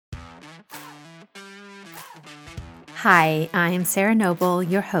Hi, I'm Sarah Noble,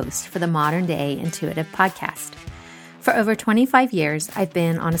 your host for the Modern Day Intuitive Podcast. For over 25 years, I've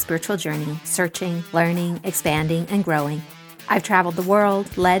been on a spiritual journey, searching, learning, expanding, and growing. I've traveled the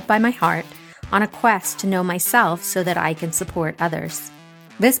world, led by my heart, on a quest to know myself so that I can support others.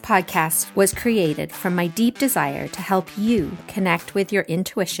 This podcast was created from my deep desire to help you connect with your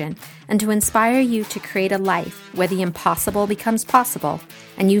intuition and to inspire you to create a life where the impossible becomes possible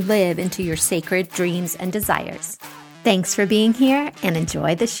and you live into your sacred dreams and desires. Thanks for being here and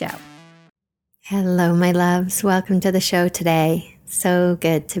enjoy the show. Hello, my loves. Welcome to the show today. So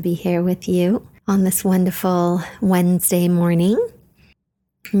good to be here with you on this wonderful Wednesday morning.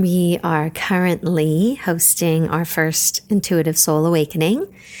 We are currently hosting our first Intuitive Soul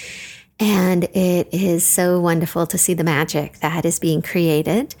Awakening, and it is so wonderful to see the magic that is being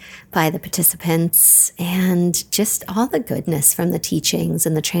created by the participants and just all the goodness from the teachings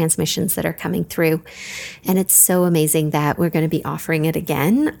and the transmissions that are coming through. And it's so amazing that we're going to be offering it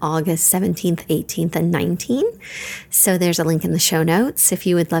again, August 17th, 18th, and 19th. So there's a link in the show notes if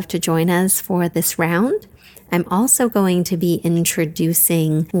you would love to join us for this round. I'm also going to be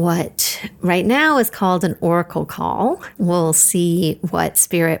introducing what right now is called an oracle call. We'll see what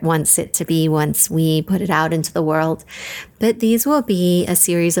Spirit wants it to be once we put it out into the world. But these will be a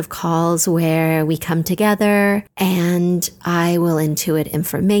series of calls where we come together and I will intuit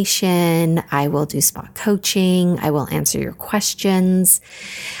information. I will do spot coaching. I will answer your questions,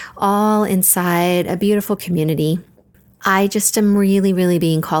 all inside a beautiful community. I just am really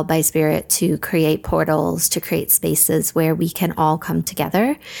being called by Spirit to create portals, to create spaces where we can all come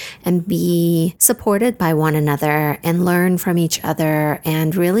together and be supported by one another and learn from each other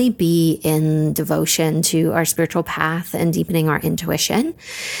and really be in devotion to our spiritual path and deepening our intuition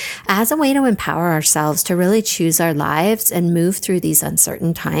as a way to empower ourselves to really choose our lives and move through these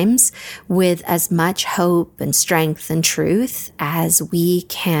uncertain times with as much hope and strength and truth as we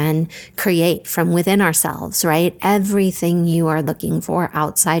can create from within ourselves, right? Everything you are looking for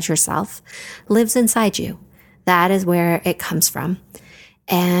outside yourself lives inside you. That is where it comes from.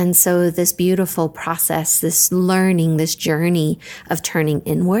 And so this beautiful process, this learning, this journey of turning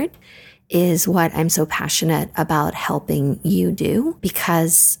inward is what I'm so passionate about helping you do,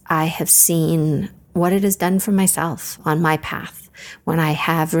 because I have seen what it has done for myself on my path when I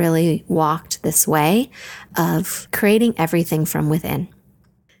have really walked this way of creating everything from within.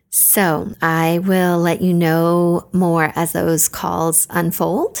 So I will let you know more as those calls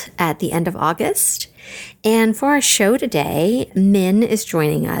unfold at the end of August. And for our show today, Min is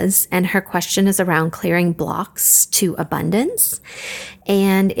joining us, and her question is around clearing blocks to abundance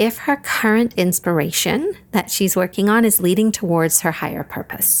and if her current inspiration that she's working on is leading towards her higher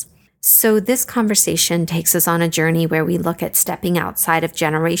purpose. So this conversation takes us on a journey where we look at stepping outside of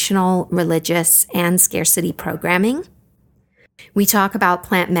generational, religious, and scarcity programming. We talk about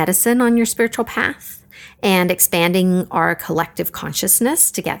plant medicine on your spiritual path and expanding our collective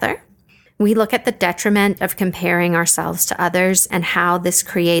consciousness together. We look at the detriment of comparing ourselves to others and how this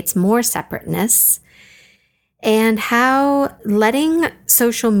creates more separateness, and how letting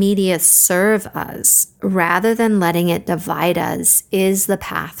social media serve us rather than letting it divide us is the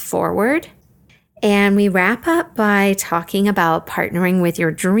path forward. And we wrap up by talking about partnering with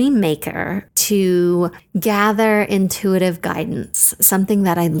your dream maker to gather intuitive guidance. Something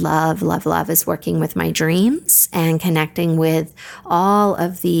that I love is working with my dreams and connecting with all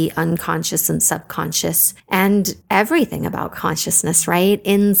of the unconscious and subconscious and everything about consciousness, right?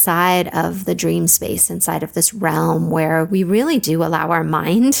 Inside of the dream space, inside of this realm where we really do allow our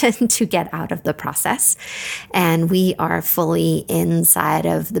mind to get out of the process. And we are fully inside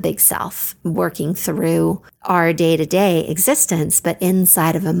of the big self, working through our day-to-day existence, but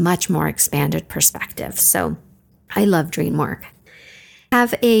inside of a much more expanded perspective. So I love dream work.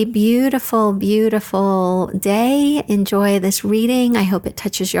 Have a beautiful day. Enjoy this reading. I hope it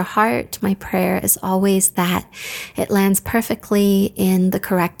touches your heart. My prayer is always that it lands perfectly in the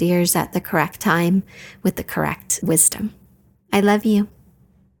correct ears at the correct time with the correct wisdom. I love you.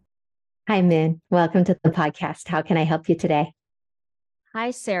 Hi, Min. Welcome to the podcast. How can I help you today?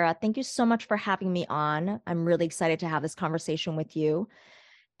 Hi, Sarah. Thank you so much for having me on. I'm really excited to have this conversation with you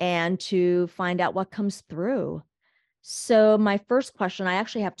and to find out what comes through. So my first question, I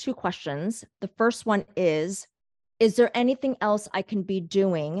actually have two questions. The first one is there anything else I can be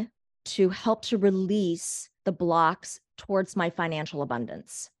doing to help to release the blocks towards my financial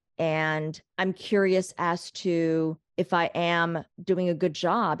abundance? And I'm curious as to if I am doing a good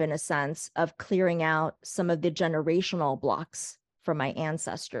job, in a sense, of clearing out some of the generational blocks from my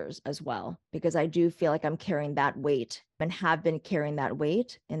ancestors as well, because I do feel like I'm carrying that weight and have been carrying that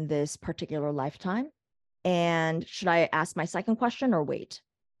weight in this particular lifetime. And should I ask my second question or wait?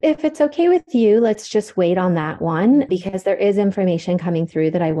 If it's okay with you, let's just wait on that one because there is information coming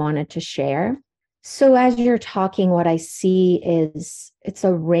through that I wanted to share. So, as you're talking, what I see is it's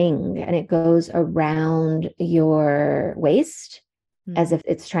a ring and it goes around your waist as if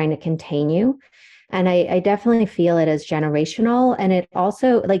it's trying to contain you. And I definitely feel it as generational. And it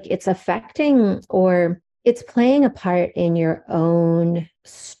also, like, it's affecting or it's playing a part in your own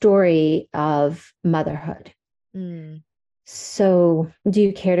story of motherhood. Mm. So, do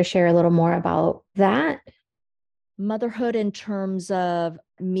you care to share a little more about that? Motherhood in terms of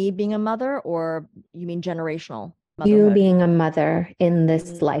me being a mother, or you mean generational You motherhood? being a mother in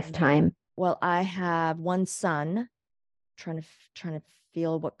this Mm. lifetime. Well, I have one son, trying to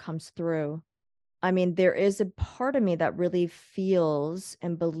feel what comes through. I mean, there is a part of me that really feels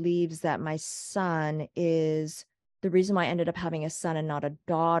and believes that my son is the reason why I ended up having a son and not a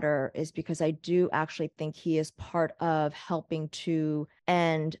daughter is because I do actually think he is part of helping to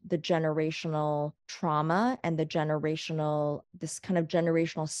end the generational trauma and this kind of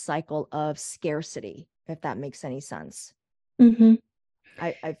generational cycle of scarcity, if that makes any sense. Mm-hmm.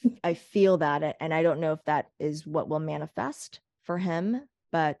 I feel that, and I don't know if that is what will manifest for him,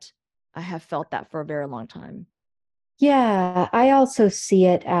 but I have felt that for a very long time. Yeah, I also see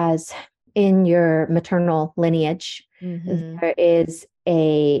it as in your maternal lineage, Mm-hmm. there is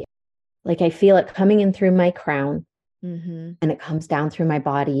like I feel it coming in through my crown Mm-hmm. and it comes down through my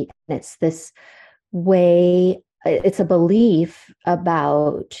body. And it's this way, it's a belief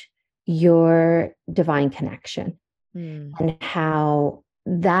about your divine connection Mm. and how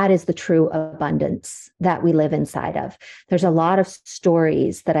that is the true abundance that we live inside of. There's a lot of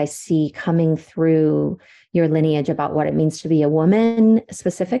stories that I see coming through your lineage about what it means to be a woman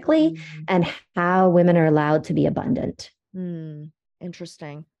specifically Mm. and how women are allowed to be abundant. Mm.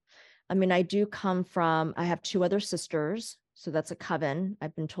 Interesting. I mean, I have two other sisters, so that's a coven.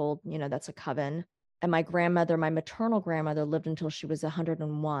 I've been told, that's a coven. And my maternal grandmother lived until she was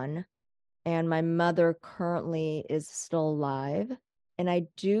 101. And my mother currently is still alive. And I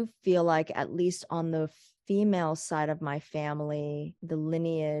do feel like, at least on the female side of my family, the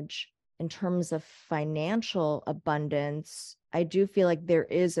lineage, in terms of financial abundance, I do feel like there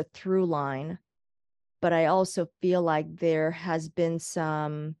is a through line, but I also feel like there's been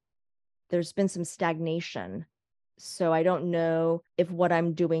some stagnation. So I don't know if what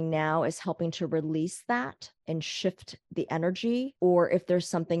I'm doing now is helping to release that and shift the energy, or if there's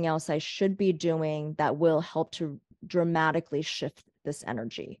something else I should be doing that will help to dramatically shift this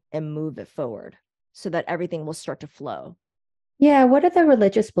energy and move it forward so that everything will start to flow. Yeah, what are the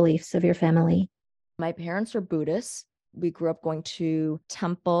religious beliefs of your family? My parents are Buddhists. We grew up going to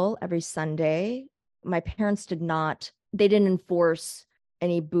temple every Sunday. My parents they didn't enforce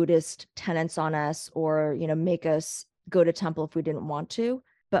any Buddhist tenets on us or, make us go to temple if we didn't want to.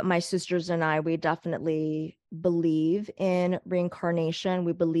 But my sisters and I, we definitely believe in reincarnation.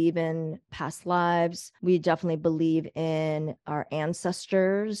 We believe in past lives. We definitely believe in our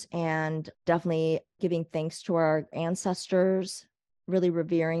ancestors and definitely giving thanks to our ancestors, really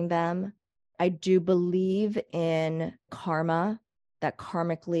revering them. I do believe in karma, that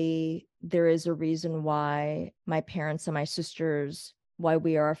karmically there is a reason why my parents and my sisters, why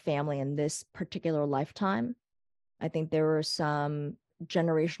we are a family in this particular lifetime. I think there were some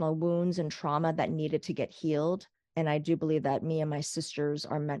generational wounds and trauma that needed to get healed. And I do believe that me and my sisters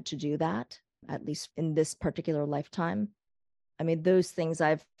are meant to do that, at least in this particular lifetime. I mean, those things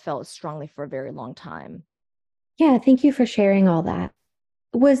I've felt strongly for a very long time. Yeah, thank you for sharing all that.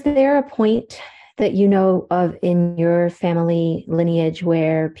 Was there a point that you know of in your family lineage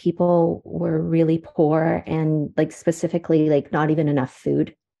where people were really poor and like specifically like not even enough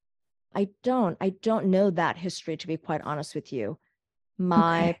food? I don't know that history, to be quite honest with you.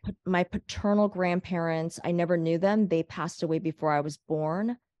 My Okay. my paternal grandparents, I never knew them. They passed away before I was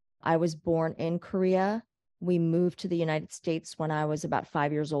born. I was born in Korea. We moved to the United States when I was about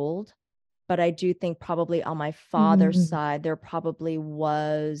 5 years old. But I do think probably on my father's Mm. side, there probably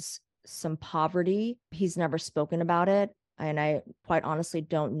was some poverty. He's never spoken about it. And I quite honestly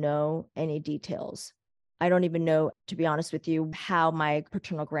don't know any details. I don't even know, to be honest with you, how my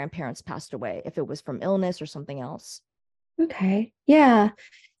paternal grandparents passed away, if it was from illness or something else. Okay. Yeah.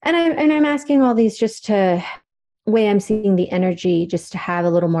 And I'm asking all these just to way I'm seeing the energy, just to have a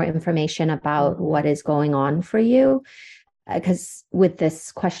little more information about Mm-hmm. what is going on for you. Because with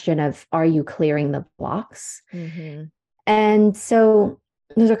this question of are you clearing the blocks? Mm-hmm. And so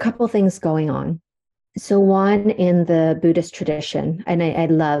there's a couple things going on. So one in the Buddhist tradition, and I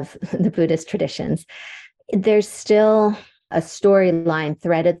love the Buddhist traditions, there's still a storyline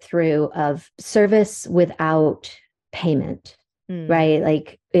threaded through of service without payment, right?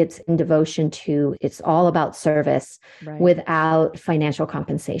 Like it's in devotion to, it's all about service without financial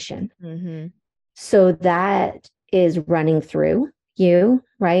compensation. So that is running through you,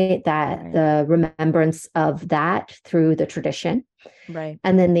 right? That the remembrance of that through the tradition. Right.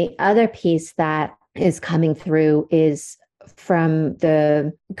 And then the other piece that is coming through is from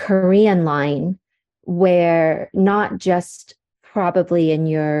the Korean line, where not just probably in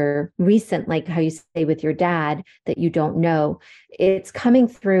your recent, like how you say with your dad that you don't know, it's coming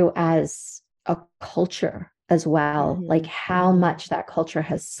through as a culture as well, like how much that culture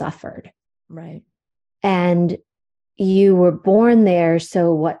has suffered. Right. And you were born there.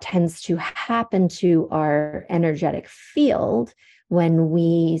 So what tends to happen to our energetic field when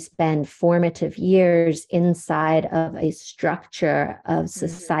we spend formative years inside of a structure of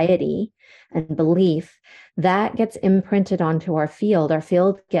society and belief, that gets imprinted onto our field. Our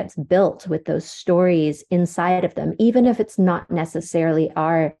field gets built with those stories inside of them, even if it's not necessarily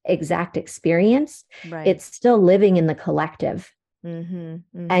our exact experience, it's still living in the collective.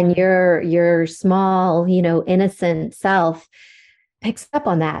 And your small, innocent self picks up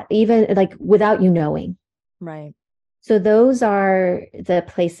on that, even like without you knowing. Right. So those are the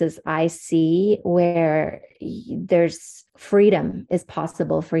places I see where there's freedom is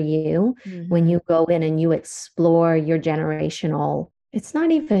possible for you when you go in and you explore your generational. It's not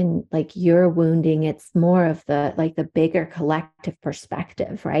even like you're wounding, it's more of the bigger collective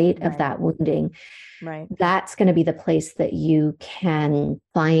perspective, right? Of that wounding. Right. That's going to be the place that you can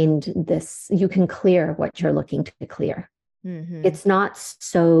find this, you can clear what you're looking to clear. It's not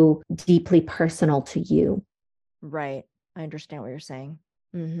so deeply personal to you. Right. I understand what you're saying.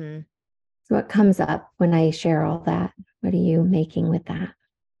 So what comes up when I share all that? What are you making with that?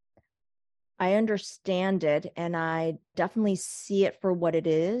 I understand it, and I definitely see it for what it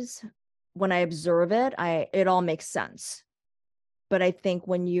is. When I observe it, it all makes sense. But I think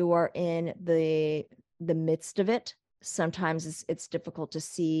when you are in the midst of it, sometimes it's difficult to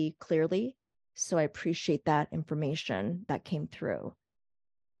see clearly. So I appreciate that information that came through.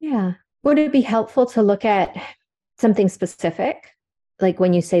 Yeah. Would it be helpful to look at something specific? Like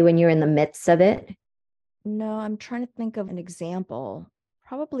when you say when you're in the midst of it? No, I'm trying to think of an example.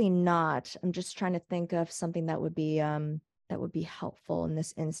 Probably not. I'm just trying to think of something that would be helpful in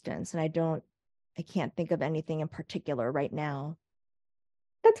this instance. And I can't think of anything in particular right now.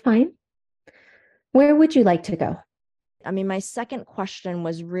 That's fine. Where would you like to go? I mean, my second question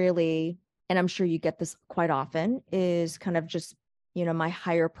was really, and I'm sure you get this quite often, is kind of just, my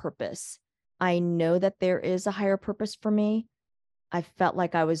higher purpose. I know that there is a higher purpose for me. I felt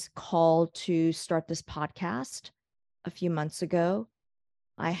like I was called to start this podcast a few months ago.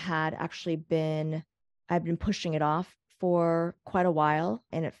 I've been pushing it off for quite a while,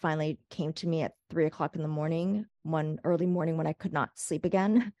 and it finally came to me at 3:00 in the morning, one early morning when I could not sleep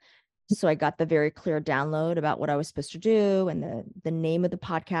again. So I got the very clear download about what I was supposed to do and the name of the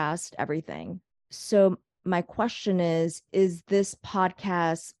podcast, everything. So my question is this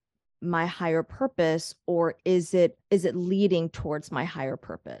podcast my higher purpose, or is it leading towards my higher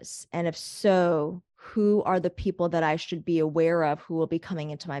purpose? And if so, who are the people that I should be aware of who will be coming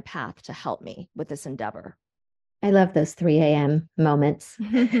into my path to help me with this endeavor? I love those 3 a.m. moments.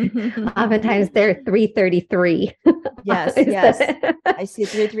 Oftentimes they're 3:33. Yes, yes. I see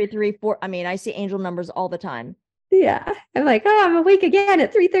 333, 4. I mean, I see angel numbers all the time. Yeah. I'm like, oh, I'm awake again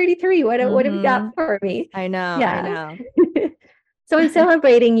at 3:33. What have you got for me? I know. Yeah. I know. So I'm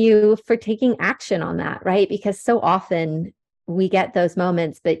celebrating you for taking action on that, right? Because so often we get those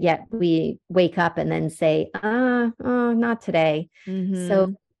moments, but yet we wake up and then say, oh, not today.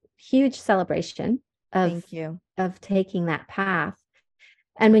 So huge celebration Thank you. of taking that path.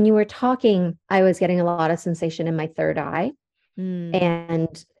 And when you were talking, I was getting a lot of sensation in my third eye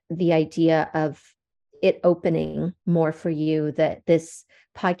and the idea of it opening more for you, that this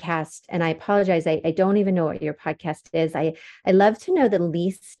podcast, and I apologize, I don't even know what your podcast is. I love to know the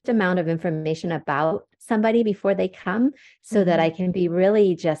least amount of information about somebody before they come so that I can be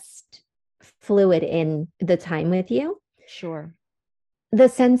really just fluid in the time with you. Sure. The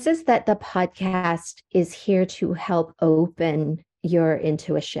sense is that the podcast is here to help open your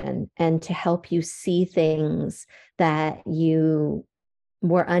intuition and to help you see things that you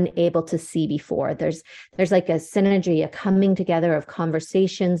were unable to see before. There's like a synergy, a coming together of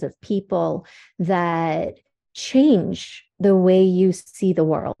conversations, of people that change the way you see the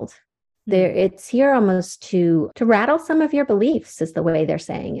world. It's here almost to rattle some of your beliefs, is the way they're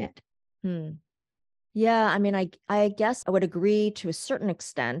saying it. Yeah, I mean, I guess I would agree to a certain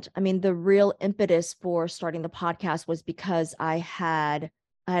extent. I mean, the real impetus for starting the podcast was because I had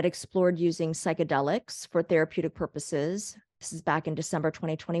explored using psychedelics for therapeutic purposes. This is back in December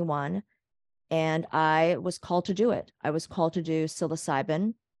 2021, and I was called to do it. I was called to do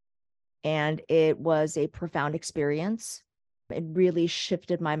psilocybin, and it was a profound experience. It really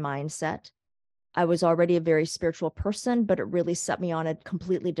shifted my mindset. I was already a very spiritual person, but it really set me on a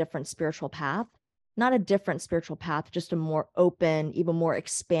completely different spiritual path. Not a different spiritual path, just a more open, even more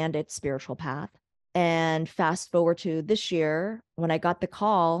expanded spiritual path. And fast forward to this year, when I got the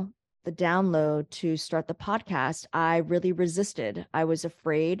call, the download to start the podcast, I really resisted. I was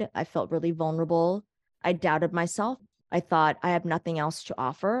afraid. I felt really vulnerable. I doubted myself. I thought, I have nothing else to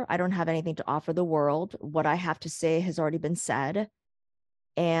offer. I don't have anything to offer the world. What I have to say has already been said.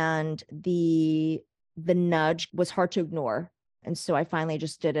 And the nudge was hard to ignore. And so I finally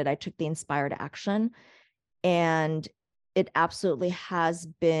just did it. I took the inspired action, and it absolutely has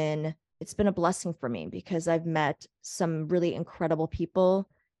been, it's been a blessing for me because I've met some really incredible people.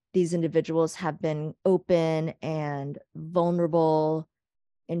 These individuals have been open and vulnerable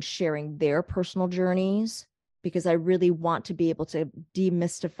in sharing their personal journeys, because I really want to be able to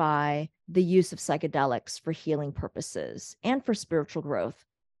demystify the use of psychedelics for healing purposes and for spiritual growth.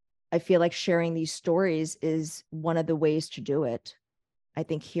 I feel like sharing these stories is one of the ways to do it. I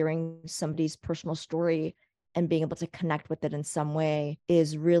think hearing somebody's personal story and being able to connect with it in some way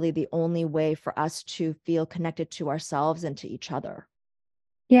is really the only way for us to feel connected to ourselves and to each other.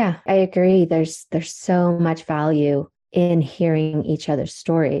 Yeah, I agree. There's so much value in hearing each other's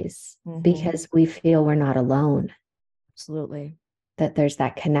stories because we feel we're not alone, Absolutely. that there's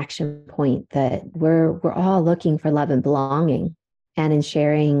that connection point, that we're all looking for love and belonging. And in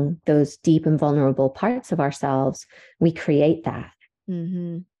sharing those deep and vulnerable parts of ourselves, we create that.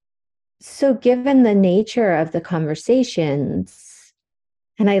 Mm-hmm. So, given the nature of the conversations,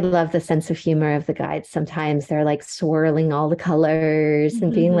 and I love the sense of humor of the guides. Sometimes they're like swirling all the colors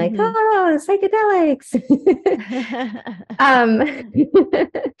and being like, oh, psychedelics.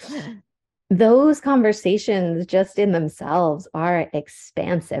 Those conversations just in themselves are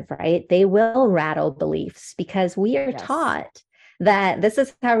expansive, right? They will rattle beliefs because we are Yes. taught that this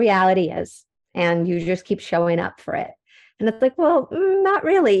is how reality is, and you just keep showing up for it. And it's like, well, not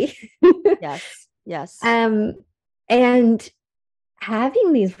really. Yes. Yes. And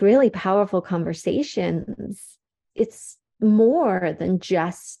having these really powerful conversations, it's more than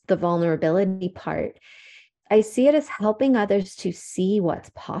just the vulnerability part. I see it as helping others to see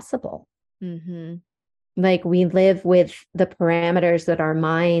what's possible. Mm-hmm. Like, we live with the parameters that our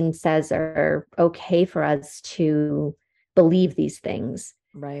mind says are okay for us to believe these things.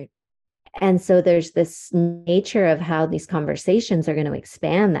 Right. And so there's this nature of how these conversations are going to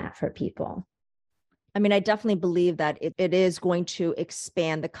expand that for people. I mean, I definitely believe that it is going to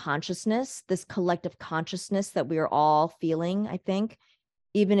expand the consciousness, this collective consciousness that we are all feeling, I think,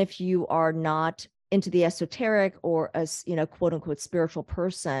 even if you are not into the esoteric or as, quote unquote, spiritual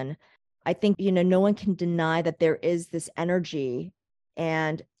person. I think, no one can deny that there is this energy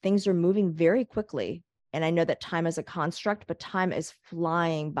and things are moving very quickly. And I know that time is a construct, but time is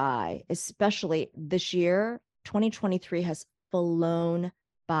flying by, especially this year. 2023 has flown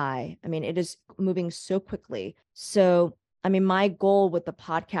by. I mean, it is moving so quickly. So, I mean, my goal with the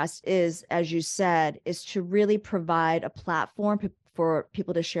podcast is, as you said, is to really provide a platform for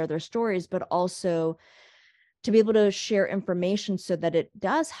people to share their stories, but also to be able to share information so that it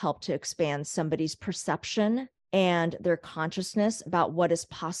does help to expand somebody's perception and their consciousness about what is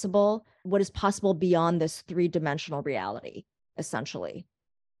possible beyond this three-dimensional reality, essentially.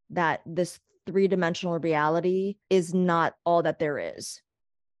 That this three-dimensional reality is not all that there is.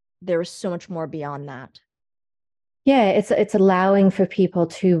 There is so much more beyond that. Yeah, it's allowing for people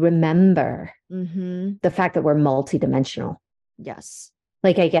to remember the fact that we're multidimensional. Yes.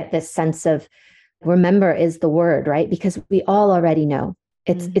 Like, I get this sense of remember is the word, right? Because we all already know.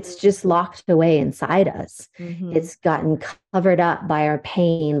 It's just locked away inside us. It's gotten covered up by our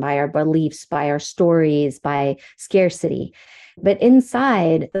pain, by our beliefs, by our stories, by scarcity. But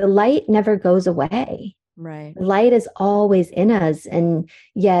inside, the light never goes away. Right. Light is always in us. And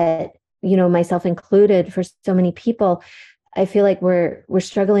yet, myself included, for so many people, I feel like we're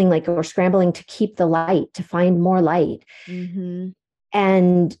struggling, like we're scrambling to keep the light, to find more light.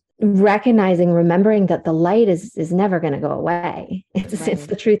 And remembering that the light is never going to go away. It's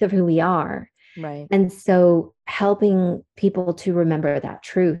the truth of who we are. Right. And so helping people to remember that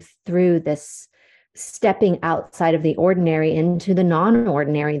truth through this stepping outside of the ordinary into the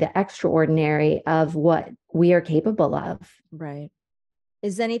non-ordinary, the extraordinary of what we are capable of. Right.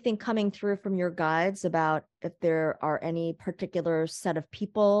 Is anything coming through from your guides about if there are any particular set of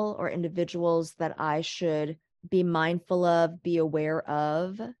people or individuals that I should be mindful of, be aware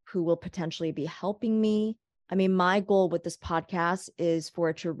of, who will potentially be helping me? I mean, my goal with this podcast is for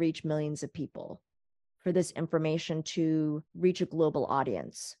it to reach millions of people, for this information to reach a global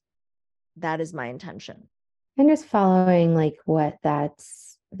audience. That is my intention. I'm just following like what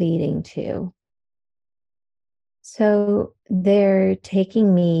that's leading to. So they're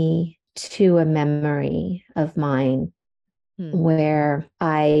taking me to a memory of mine where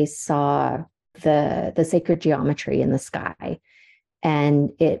I saw the sacred geometry in the sky, and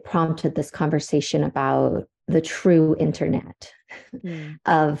it prompted this conversation about the true internet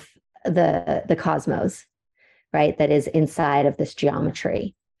of the cosmos, right? That is inside of this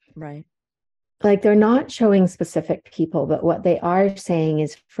geometry. Right. Like they're not showing specific people, but what they are saying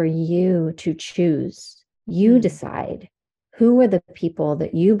is for you to choose. You decide who are the people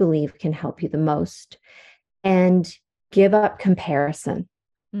that you believe can help you the most, and give up comparison.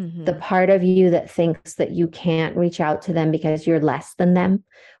 The part of you that thinks that you can't reach out to them because you're less than them,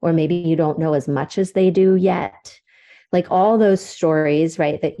 or maybe you don't know as much as they do yet. Like all those stories,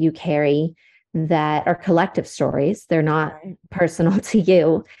 right, that you carry that are collective stories. They're not personal to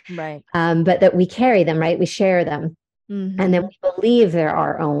you, Right. but that we carry them, right? We share them. And then we believe they're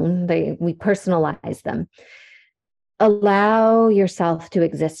our own. We personalize them. Allow yourself to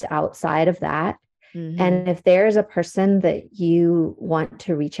exist outside of that. And if there's a person that you want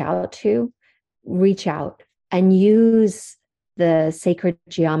to reach out and use the sacred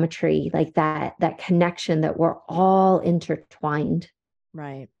geometry, like that connection that we're all intertwined.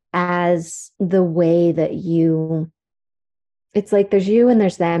 Right. As the way that it's like there's you and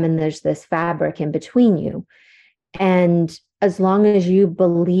there's them, and there's this fabric in between you. And as long as you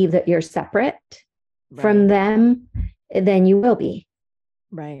believe that you're separate from them, then you will be.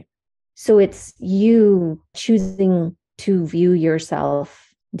 Right. So it's you choosing to view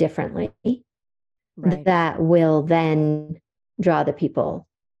yourself differently that will then draw the people.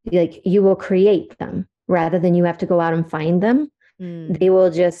 Like you will create them rather than you have to go out and find them. You will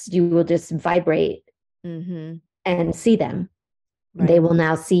just vibrate and see them. They will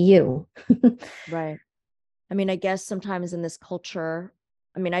now see you. Right. I mean, I guess sometimes in this culture,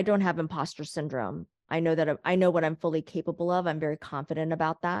 I mean, I don't have imposter syndrome. I know that I know what I'm fully capable of. I'm very confident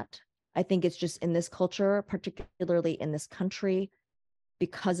about that. I think it's just in this culture, particularly in this country,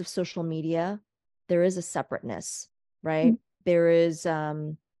 because of social media, there is a separateness, right? There is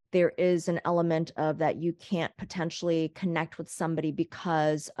an element of that you can't potentially connect with somebody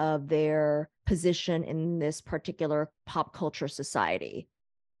because of their position in this particular pop culture society.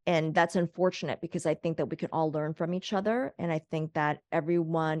 And that's unfortunate because I think that we can all learn from each other. And I think that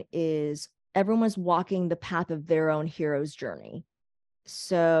everyone's walking the path of their own hero's journey.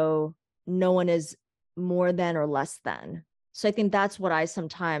 So no one is more than or less than. So I think that's what I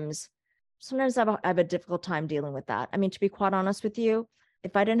sometimes I have a difficult time dealing with that. I mean, to be quite honest with you,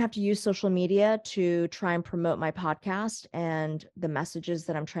 if I didn't have to use social media to try and promote my podcast and the messages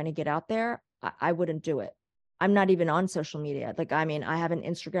that I'm trying to get out there, I wouldn't do it. I'm not even on social media. Like, I mean, I have an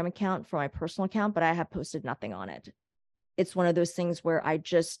Instagram account for my personal account, but I have posted nothing on it. It's one of those things where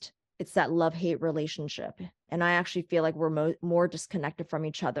it's that love-hate relationship. And I actually feel like we're more disconnected from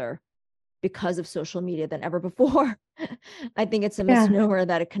each other because of social media than ever before. I think it's a misnomer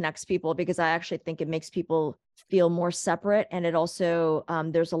that it connects people, because I actually think it makes people feel more separate. And it also,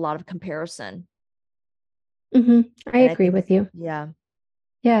 there's a lot of comparison. I agree with you. Yeah.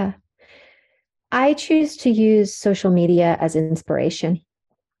 Yeah. I choose to use social media as inspiration.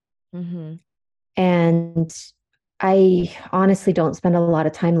 And I honestly don't spend a lot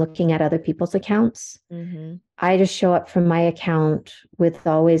of time looking at other people's accounts. I just show up from my account with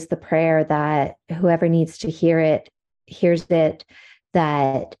always the prayer that whoever needs to hear it, hears it,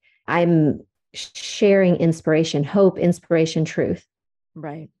 that I'm sharing inspiration, hope, inspiration, truth.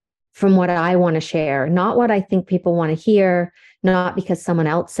 Right. From what I want to share, not what I think people want to hear, not because someone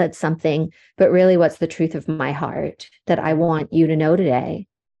else said something, but really what's the truth of my heart that I want you to know today.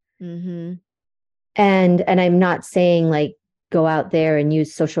 And I'm not saying like go out there and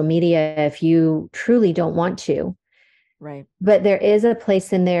use social media if you truly don't want to. Right. But there is a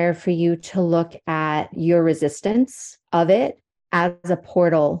place in there for you to look at your resistance of it as a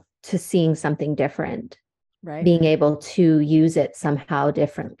portal to seeing something different. Right. Being able to use it somehow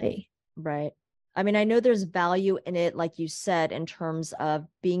differently. Right. I mean, I know there's value in it, like you said, in terms of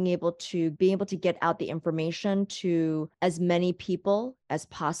being able to get out the information to as many people as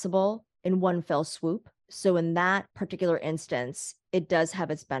possible in one fell swoop. So in that particular instance, it does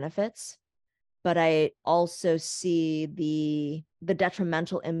have its benefits. but I also see the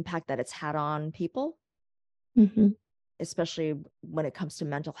detrimental impact that it's had on people, especially when it comes to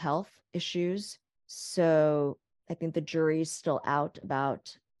mental health issues. So I think the jury's still out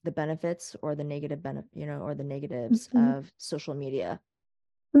about the benefits or the or the negatives of social media.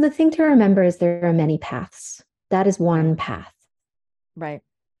 And the thing to remember is there are many paths. That is one path. Right.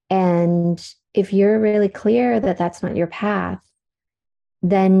 And if you're really clear that that's not your path,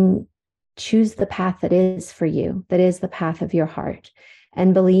 then choose the path that is for you, that is the path of your heart,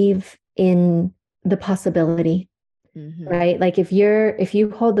 and believe in the possibility. Right? Like if you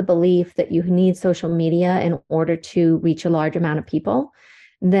hold the belief that you need social media in order to reach a large amount of people,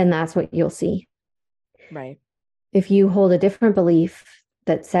 then that's what you'll see. Right. If you hold a different belief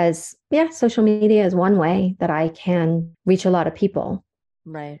that says, yeah, social media is one way that I can reach a lot of people.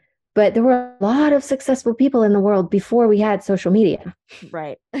 Right. But there were a lot of successful people in the world before we had social media.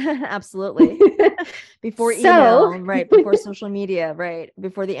 Right. Absolutely. Before So, email, right? Before social media, right?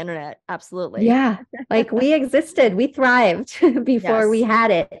 Before the internet. Absolutely. Yeah. Like we existed, we thrived before we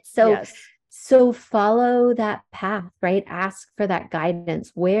had it. So follow that path, right? Ask for that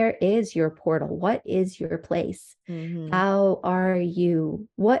guidance. Where is your portal? What is your place? How are you?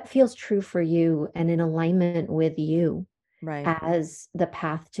 What feels true for you and in alignment with you as the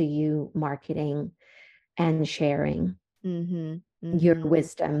path to you marketing and sharing your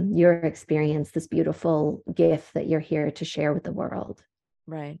wisdom, your experience, this beautiful gift that you're here to share with the world.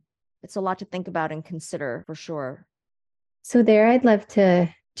 Right. It's a lot to think about and consider for sure. So there, I'd love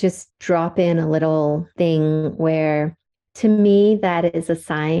to just drop in a little thing where, to me, that is a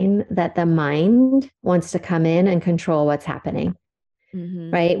sign that the mind wants to come in and control what's happening.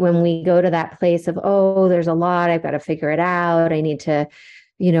 Right? When we go to that place of, oh, there's a lot, I've got to figure it out. I need to,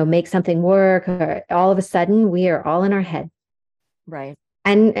 make something work. Or all of a sudden, we are all in our head. Right.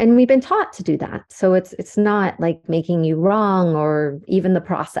 And we've been taught to do that. So it's not like making you wrong or even the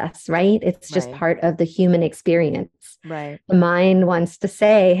process, right? It's just part of the human experience. Right. The mind wants to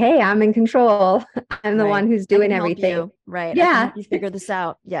say, hey, I'm in control. I'm the one who's doing everything. Right. Yeah. I can help you figure this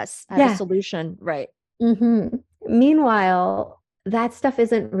out. Yes. I have a solution. Right. Meanwhile, that stuff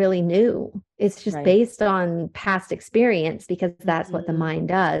isn't really new. It's just based on past experience because that's what the mind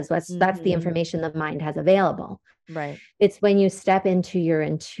does. That's the information the mind has available. Right. It's when you step into your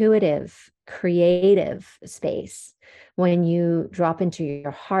intuitive, creative space, when you drop into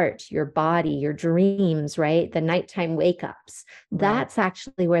your heart, your body, your dreams, right? The nighttime wake ups. That's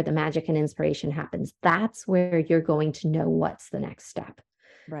actually where the magic and inspiration happens. That's where you're going to know what's the next step.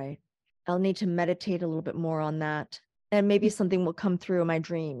 Right. I'll need to meditate a little bit more on that. And maybe something will come through in my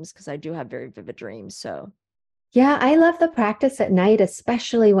dreams because I do have very vivid dreams. So yeah, I love the practice at night,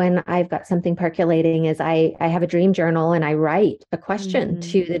 especially when I've got something percolating, is I have a dream journal and I write a question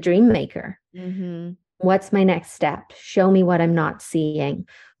to the dream maker. What's my next step? Show me what I'm not seeing.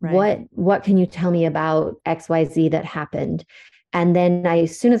 What can you tell me about XYZ that happened? And then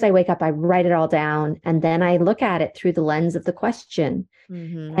as soon as I wake up, I write it all down. And then I look at it through the lens of the question.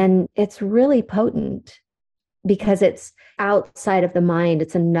 And it's really potent because it's outside of the mind.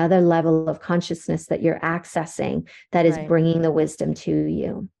 It's another level of consciousness that you're accessing that is bringing the wisdom to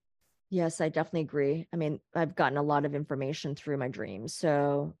you. Yes, I definitely agree. I mean, I've gotten a lot of information through my dreams,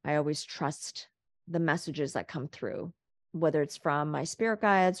 so I always trust the messages that come through, whether it's from my spirit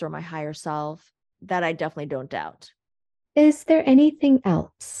guides or my higher self. That I definitely don't doubt. Is there anything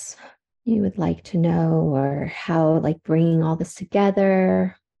else you would like to know, or how, like, bringing all this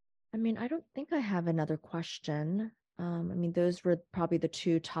together? I mean, I don't think I have another question. I mean, those were probably the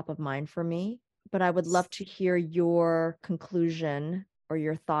two top of mind for me, but I would love to hear your conclusion or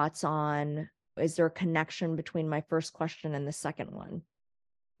your thoughts on, is there a connection between my first question and the second one?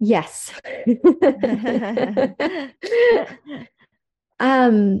 Yes.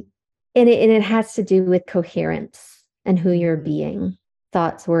 And it has to do with coherence and who you're being.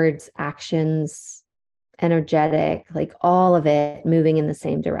 Thoughts, words, actions, energetic, like all of it moving in the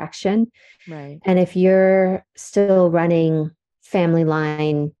same direction. Right. And if you're still running family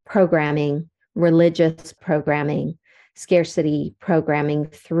line programming, religious programming, scarcity programming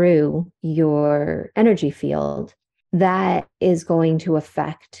through your energy field, that is going to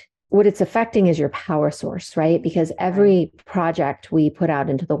affect what it's affecting is your power source, right? Because every project we put out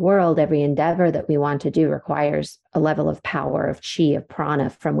into the world, every endeavor that we want to do requires a level of power, of chi, of prana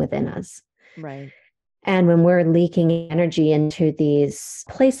from within us. Right. And when we're leaking energy into these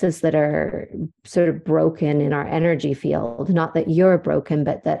places that are sort of broken in our energy field, not that you're broken,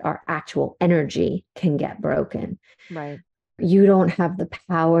 but that our actual energy can get broken. Right. You don't have the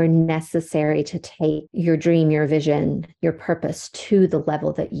power necessary to take your dream, your vision, your purpose to the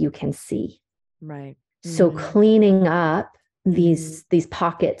level that you can see. Right. So cleaning up Mm-hmm. these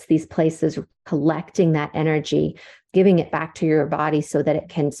pockets, these places, collecting that energy, giving it back to your body so that it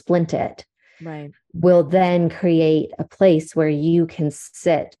can splint it, Right. will then create a place where you can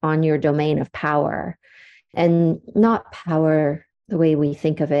sit on your domain of power, and not power the way we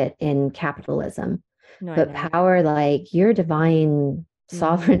think of it in capitalism, No, I but know. power like your divine Mm-hmm.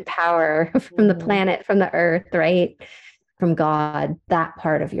 sovereign power from the Mm-hmm. planet, from the earth, right? From God, that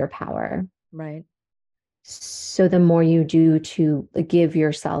part of your power. Right. So the more you do to give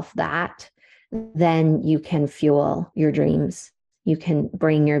yourself that, then you can fuel your dreams. You can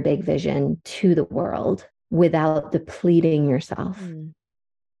bring your big vision to the world without depleting yourself.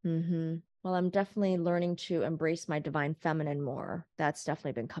 Mm-hmm. Well, I'm definitely learning to embrace my divine feminine more. That's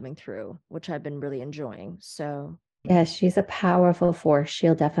definitely been coming through, which I've been really enjoying. So, Yes, she's a powerful force.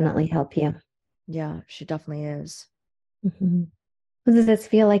 She'll yeah, definitely help you. yeah, she definitely is. Mhm. Does this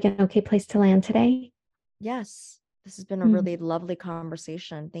feel like an okay place to land today? Yes, this has been a Mm. really lovely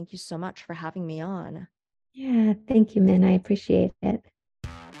conversation. Thank you so much for having me on. Yeah, thank you, Min. I appreciate it.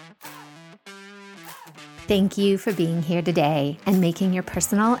 Thank you for being here today and making your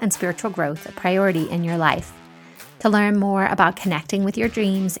personal and spiritual growth a priority in your life. To learn more about connecting with your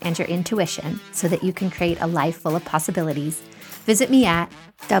dreams and your intuition so that you can create a life full of possibilities, visit me at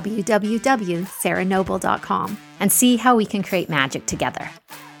www.sarahnoble.com and see how we can create magic together.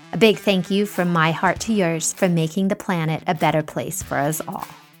 A big thank you from my heart to yours for making the planet a better place for us all.